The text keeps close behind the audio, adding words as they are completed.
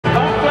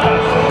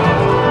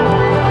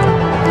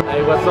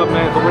what's up,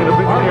 man? It's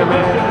ARENAVINCENT here,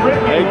 man.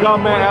 There you go,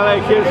 man.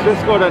 LA Kiss just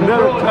scored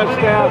another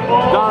touchdown.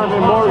 Donovan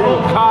Morgan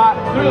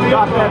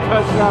got that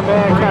touchdown,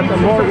 man.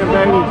 Captain Morgan,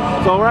 baby.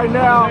 So right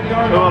now,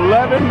 with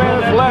 11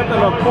 minutes left in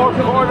the fourth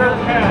quarter,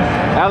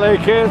 LA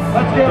Kiss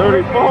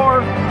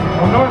 34.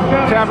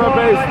 Tampa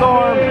Bay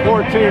Storm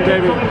 14,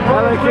 baby.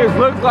 LA Kiss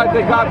looks like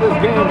they got this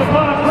game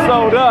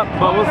sewed up,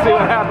 but we'll see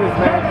what happens,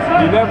 man.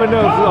 You never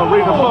know. This is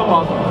arena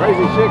football. Some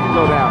crazy shit can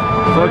go down.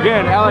 So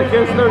again, LA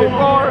Kiss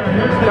 34,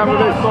 Tampa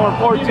Bay Storm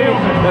 14.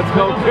 Let's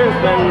go Kiss,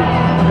 baby.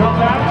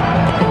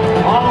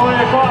 All the way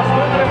across.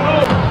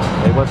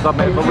 Hey, what's up,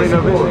 man? It's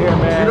ARENAVINCENT here,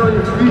 man.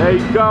 There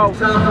you go.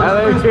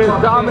 LA Kiss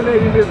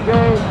dominating this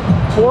game.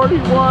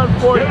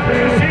 41-14.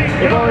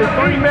 With only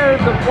 3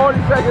 minutes and 40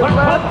 seconds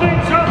left.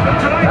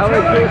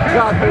 LA Kiss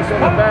got this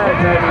in the bag,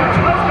 baby.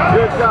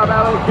 Good job,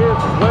 LA Kiss.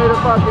 Way to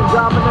fucking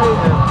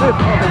dominate and this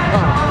fucking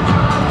time.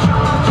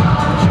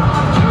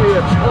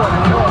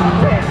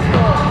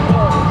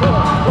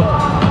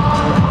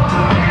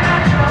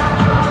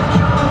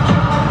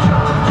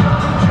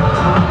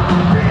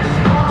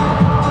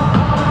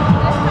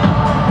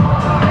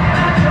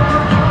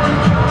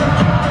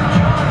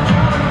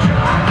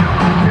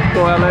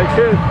 LA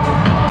Kiss.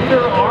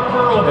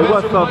 Hey,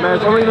 what's up, man?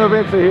 It's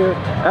ARENAVINCENT here.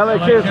 LA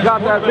Kiss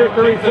got that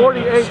victory,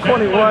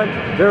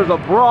 48-21. There was a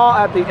brawl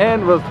at the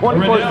end. It was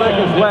 24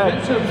 seconds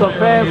left. Some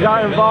fans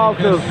got involved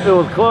because it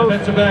was close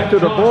to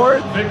the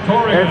board.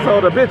 And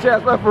so the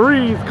bitch-ass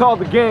referees called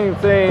the game,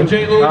 saying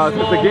since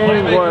the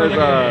game was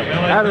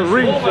out of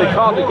reach, they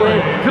called the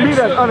game. To me,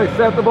 that's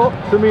unacceptable.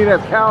 To me,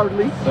 that's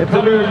cowardly. And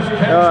to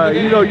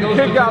me, you know, you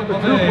kick out the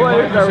 2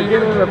 players that were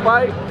getting in the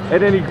fight,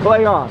 and then you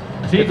play on.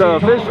 It's an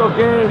official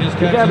game. You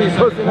can't be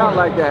pushing out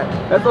like that.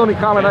 That's the only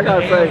comment I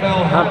gotta say.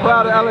 I'm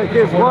proud of LA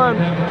Kiss won.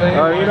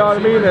 You know what I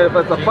mean? If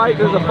it's a fight,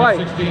 there's a fight.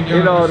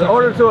 You know, in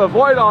order to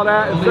avoid all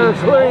that, instead of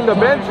clearing the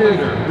benches,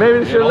 maybe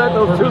they should let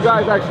those 2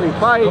 guys actually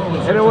fight,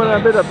 and it wouldn't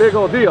have been a big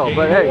old deal.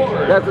 But hey,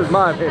 that's just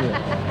my opinion.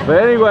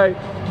 But anyway,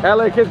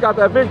 LA Kiss got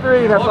that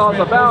victory, and that's all it's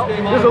about.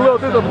 Just a little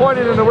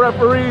disappointed in the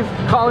referees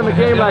calling the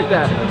game like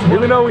that.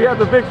 Even though we had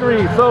the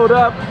victory sewed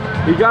up,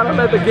 you gotta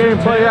let the game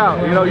play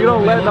out. You know, you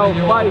don't let no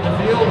fight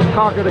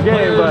conquer the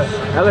game. But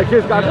LA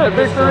Kiss got that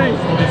victory.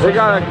 They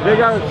got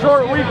a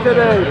short week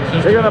today.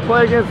 They're gonna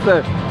play against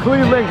the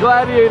Cleveland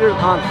Gladiators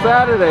on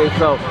Saturday,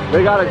 so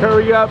they gotta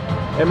hurry up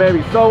and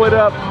maybe sew it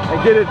up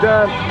and get it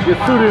done,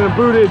 get suited and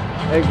booted,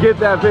 and get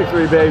that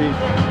victory, baby.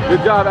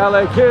 Good job,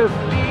 LA Kiss.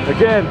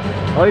 Again,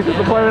 only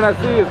disappointment I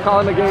see is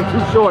calling the game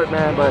too short,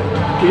 man, but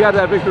he got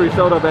that victory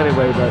sewed up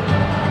anyway. But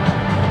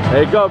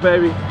there you go,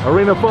 baby.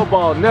 Arena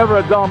football, never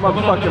a dull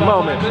motherfucking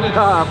moment.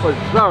 For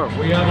sure. All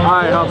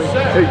right, homie.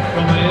 Peace.